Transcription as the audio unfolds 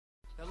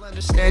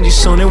Understand you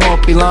soon, it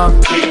won't be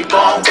long. Keep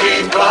on,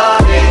 keep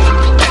running.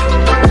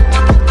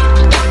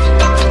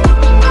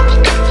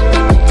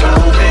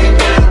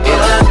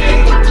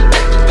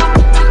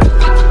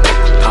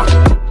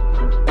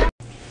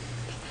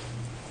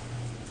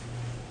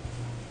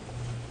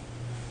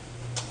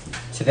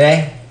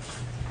 Today,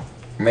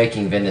 we're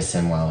making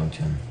Venison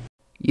Wellington.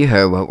 You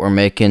heard what we're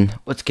making.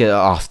 Let's get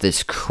off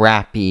this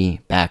crappy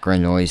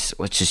background noise.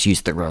 Let's just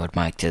use the Rode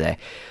mic today.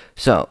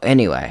 So,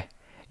 anyway,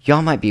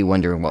 y'all might be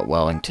wondering what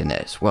Wellington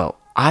is. Well,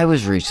 I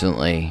was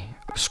recently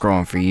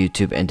scrolling for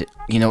YouTube, and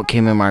you know what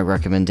came in my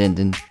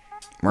recommended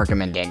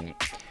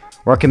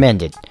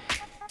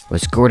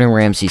was Gordon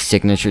Ramsay's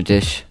signature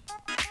dish,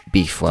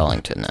 beef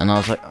Wellington. And I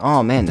was like,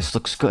 oh man, this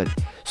looks good.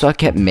 So I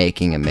kept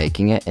making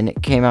it, and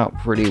it came out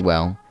pretty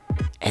well.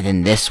 And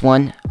then this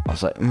one, I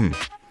was like, I'm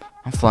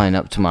flying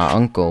up to my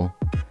uncle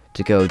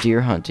to go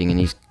deer hunting, and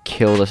he's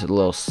killed us a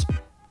little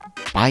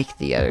spike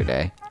the other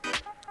day.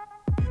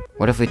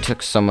 What if we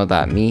took some of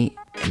that meat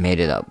and made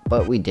it up?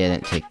 But we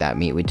didn't take that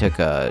meat. We took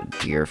a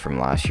deer from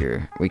last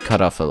year. We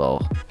cut off a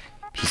little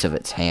piece of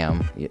its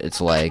ham, its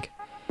leg,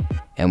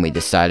 and we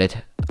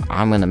decided,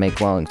 I'm going to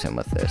make Wellington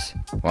with this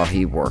while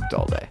he worked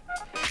all day.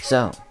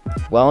 So,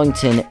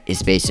 Wellington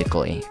is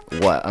basically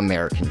what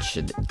Americans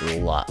should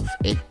love.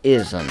 It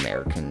is an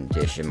American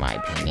dish, in my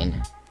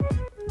opinion.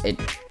 It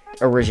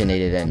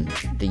originated in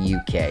the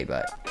UK,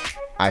 but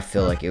I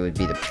feel like it would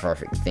be the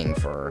perfect thing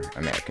for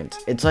Americans.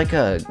 It's like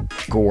a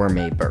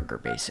gourmet burger,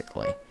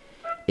 basically.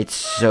 It's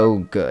so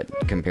good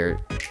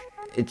compared...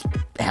 It's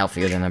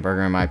healthier than a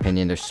burger, in my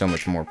opinion. There's so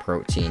much more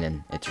protein,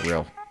 and it's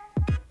real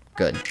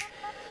good.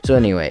 So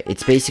anyway,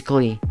 it's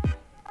basically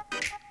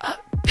a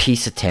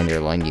piece of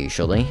tenderloin,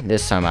 usually.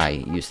 This time I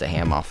used the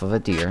ham off of a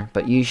deer,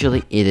 but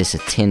usually it is a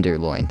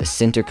tenderloin. The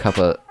center cup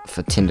of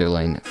a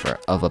tenderloin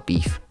of a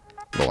beef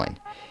loin.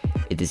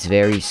 It is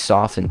very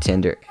soft and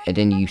tender, and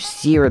then you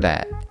sear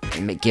that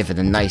and give it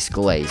a nice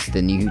glaze.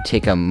 Then you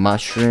take a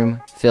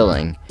mushroom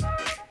filling,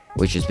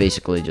 which is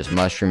basically just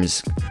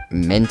mushrooms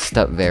minced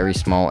up very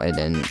small, and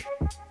then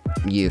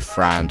you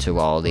fry them to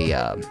all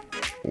the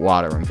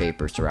water and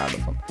vapors are out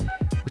of them,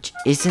 which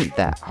isn't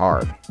that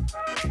hard.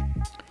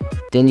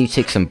 Then you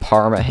take some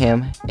Parma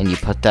ham and you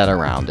put that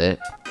around it.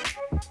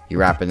 You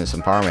wrap it in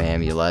some Parma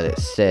ham, you let it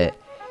sit.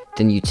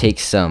 Then you take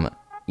some,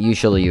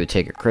 usually you would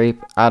take a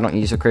crepe. I don't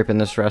use a crepe in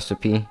this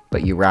recipe,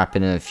 but you wrap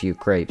it in a few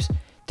crepes.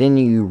 Then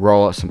you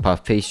roll up some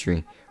puff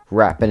pastry,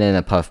 wrap it in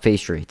a puff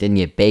pastry. Then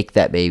you bake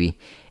that baby,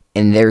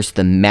 and there's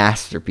the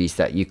masterpiece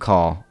that you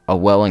call a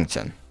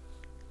Wellington.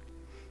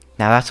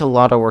 Now that's a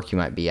lot of work, you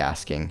might be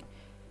asking,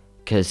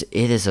 because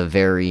it is a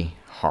very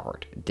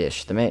hard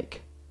dish to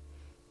make.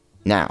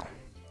 Now,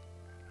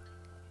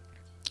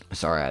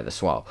 sorry I had to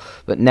swallow,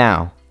 but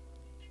now,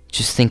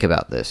 just think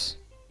about this.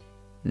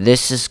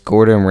 This is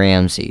Gordon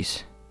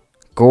Ramsay's.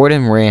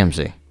 Gordon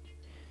Ramsay.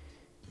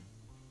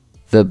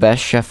 The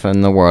best chef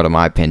in the world, in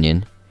my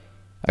opinion.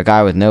 A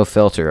guy with no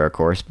filter, of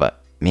course,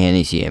 but man,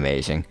 is he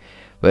amazing.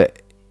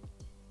 But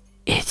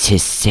it's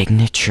his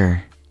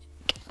signature.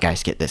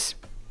 Guys, get this.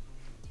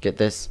 Get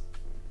this.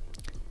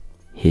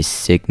 His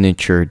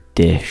signature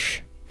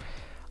dish.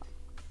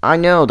 I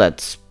know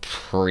that's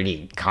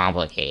pretty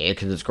complicated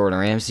because it's Gordon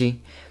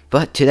Ramsay,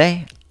 but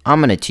today I'm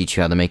going to teach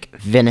you how to make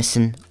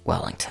Venison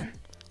Wellington.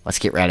 Let's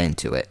get right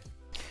into it.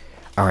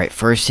 Alright,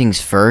 first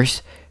things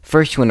first.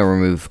 First you want to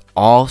remove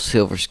all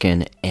silver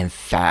skin and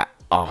fat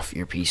off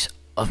your piece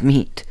of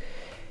meat.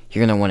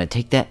 You're going to want to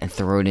take that and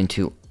throw it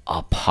into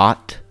a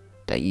pot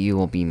that you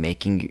will be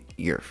making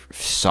your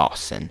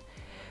sauce in.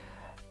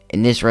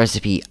 In this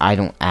recipe, I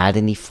don't add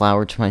any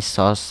flour to my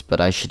sauce,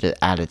 but I should have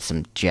added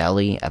some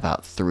jelly,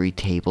 about 3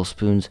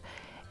 tablespoons,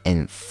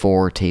 and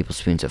 4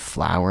 tablespoons of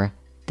flour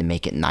to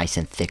make it nice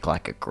and thick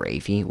like a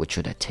gravy, which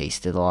would have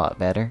tasted a lot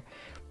better.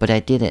 But I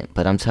didn't,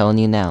 but I'm telling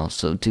you now,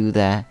 so do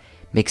that,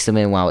 mix them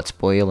in while it's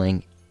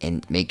boiling,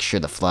 and make sure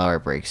the flour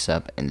breaks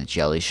up and the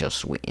jelly shall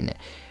sweeten it.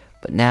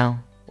 But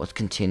now, let's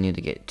continue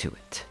to get to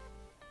it.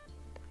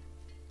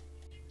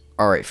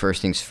 Alright,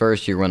 first things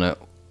first, you're going to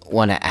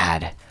want to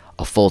add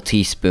a full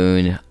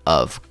teaspoon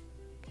of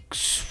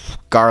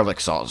garlic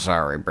salt,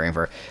 sorry, brain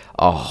fart,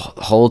 a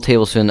whole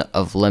tablespoon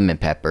of lemon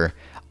pepper,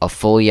 a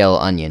full yellow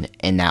onion,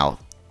 and now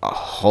a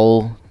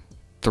whole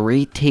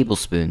 3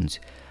 tablespoons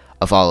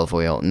of olive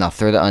oil. Now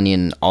throw the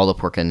onion and all the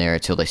pork in there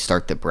until they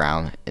start to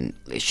brown, and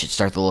it should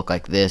start to look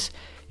like this.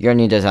 Your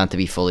onion doesn't have to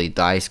be fully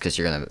diced because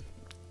you're going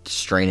to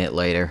strain it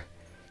later.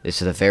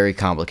 This is a very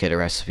complicated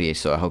recipe,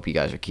 so I hope you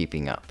guys are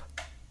keeping up.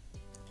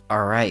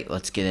 Alright,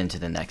 let's get into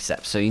the next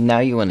step. So now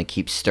you want to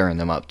keep stirring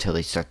them up till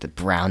they start to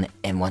brown,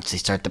 and once they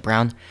start to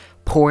brown,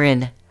 pour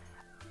in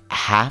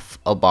half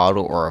a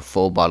bottle or a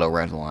full bottle of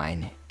red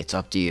wine. It's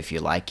up to you if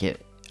you like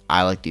it.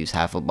 I like to use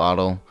half a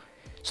bottle.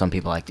 Some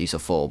people like to use a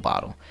full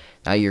bottle.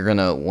 Now you're going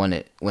to want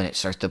it, when it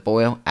starts to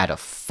boil, add a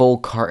full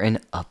carton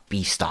of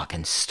beef stock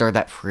and stir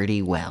that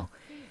pretty well.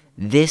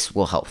 This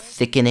will help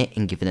thicken it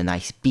and give it a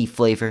nice beef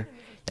flavor.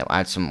 Now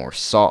add some more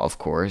salt, of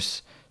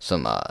course,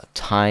 some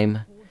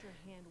thyme,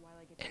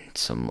 and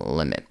some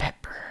lemon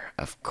pepper,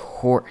 of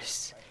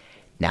course.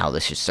 Now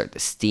this should start to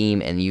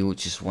steam, and you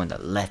just want to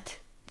let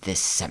this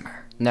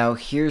simmer. Now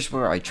here's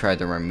where I tried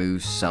to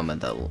remove some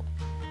of the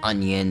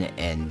onion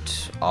and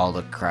all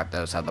the crap that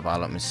was at the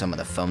bottom and some of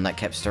the foam that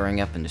kept stirring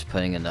up and just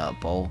putting it in a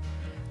bowl.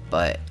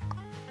 But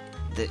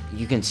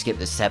you can skip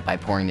the step by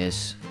pouring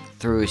this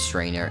through a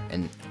strainer,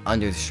 and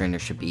under the strainer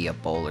should be a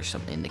bowl or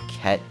something to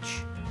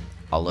catch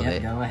all of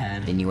it. Go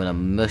ahead. Then you want to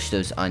mush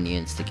those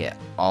onions to get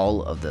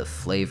all of the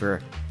flavor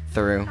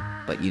through,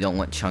 but you don't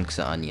want chunks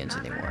of onions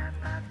anymore.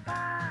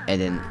 And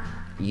then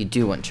you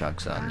do want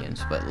chunks of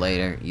onions, but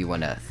later you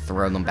want to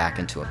throw them back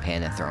into a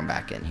pan and throw them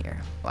back in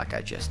here, like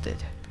I just did.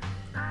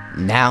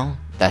 Now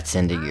that's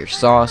into your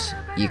sauce.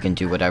 You can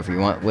do whatever you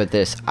want with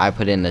this. I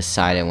put it in the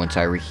side, and once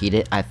I reheat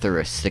it, I threw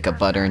a stick of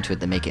butter into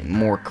it to make it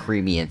more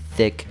creamy and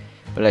thick.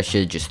 But I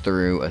should have just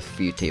threw a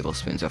few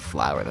tablespoons of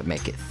flour to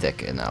make it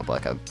thick enough.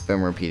 Like, I've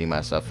been repeating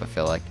myself, I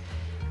feel like.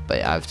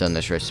 But I've done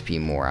this recipe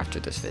more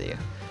after this video.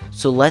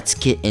 So let's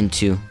get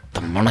into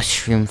the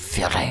mushroom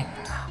filling.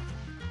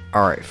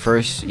 Alright,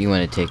 first you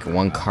want to take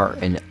 1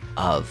 carton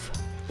of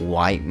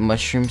white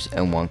mushrooms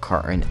and 1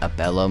 carton of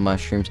bella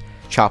mushrooms.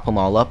 Chop them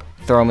all up,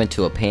 throw them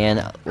into a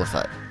pan with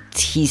a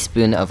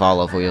teaspoon of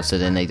olive oil so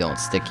then they don't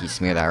stick. You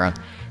smear that around.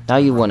 Now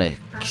you want to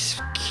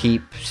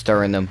keep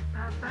stirring them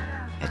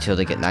until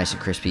they get nice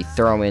and crispy.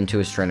 Throw them into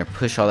a strainer,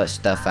 push all that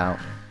stuff out,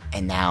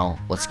 and now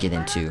let's get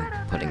into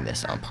putting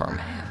this on Parma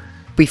ham.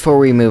 Before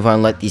we move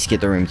on, let these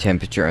get to room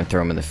temperature and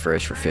throw them in the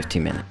fridge for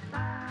 15 minutes.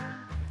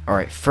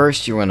 Alright,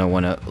 first you want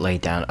to lay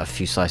down a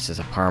few slices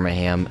of Parma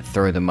ham,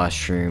 throw the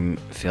mushroom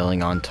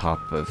filling on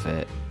top of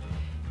it,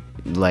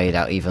 lay it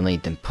out evenly,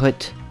 then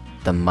put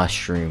the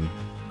mushroom,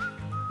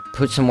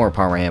 put some more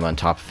Parma ham on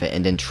top of it,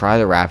 and then try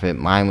to wrap it.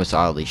 Mine was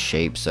oddly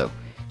shaped, so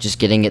just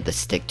getting it to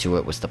stick to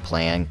it was the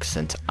plan,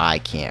 since I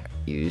can't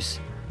use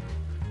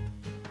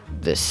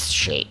this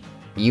shape.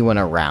 You want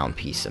a round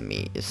piece of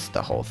meat is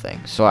the whole thing.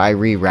 So I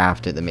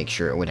re-wrapped it to make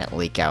sure it wouldn't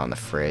leak out in the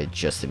fridge,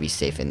 just to be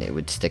safe, and it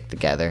would stick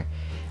together.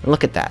 And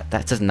look at that.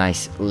 That's a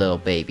nice little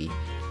baby.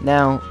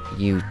 Now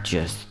you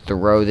just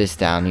throw this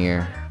down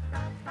here,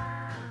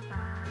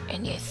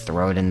 and you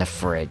throw it in the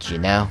fridge, you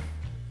know?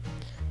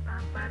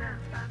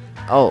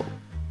 Oh,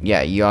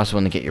 yeah, you also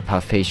want to get your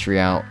puff pastry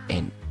out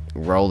and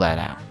roll that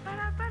out.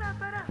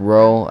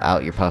 Roll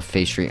out your puff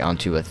pastry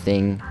onto a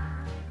thing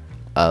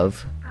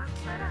of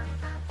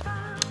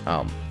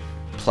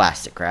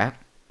plastic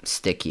wrap,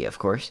 sticky of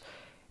course,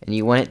 and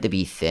you want it to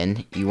be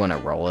thin. You want to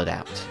roll it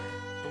out.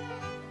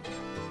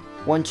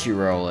 Once you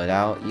roll it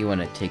out, you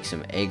want to take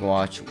some egg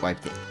wash, wipe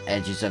the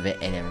edges of it,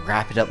 and then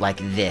wrap it up like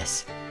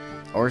this,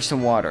 or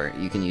some water.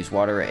 You can use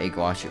water or egg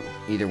wash,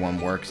 either one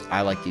works.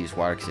 I like to use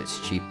water because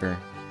it's cheaper,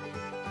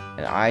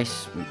 and I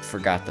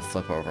forgot to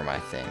flip over my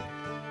thing.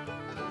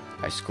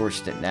 I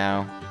scorched it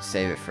now,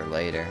 save it for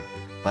later,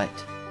 but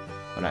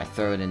when I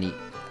throw it in the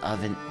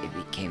oven, it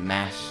became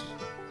a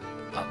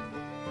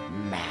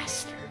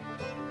master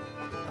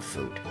of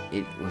food.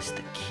 It was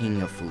the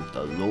king of food,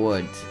 the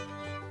Lord.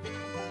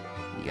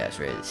 You guys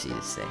ready to see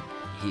this thing?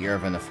 Heat your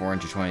oven to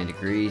 420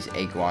 degrees,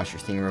 egg wash your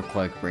thing real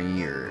quick, bring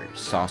your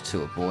sauce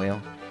to a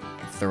boil,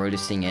 and throw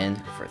this thing in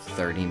for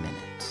 30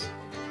 minutes.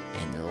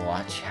 And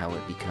watch how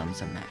it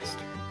becomes a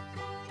master.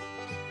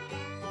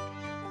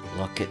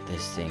 Look at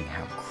this thing,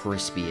 how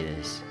crispy it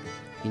is.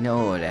 You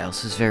know what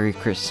else is very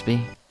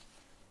crispy?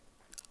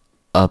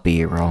 A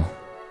B-roll.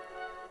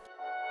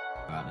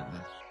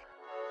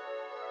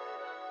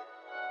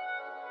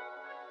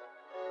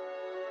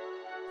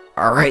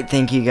 Alright,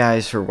 thank you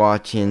guys for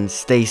watching.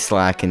 Stay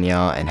slacking,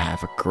 y'all, and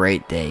have a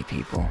great day,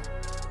 people.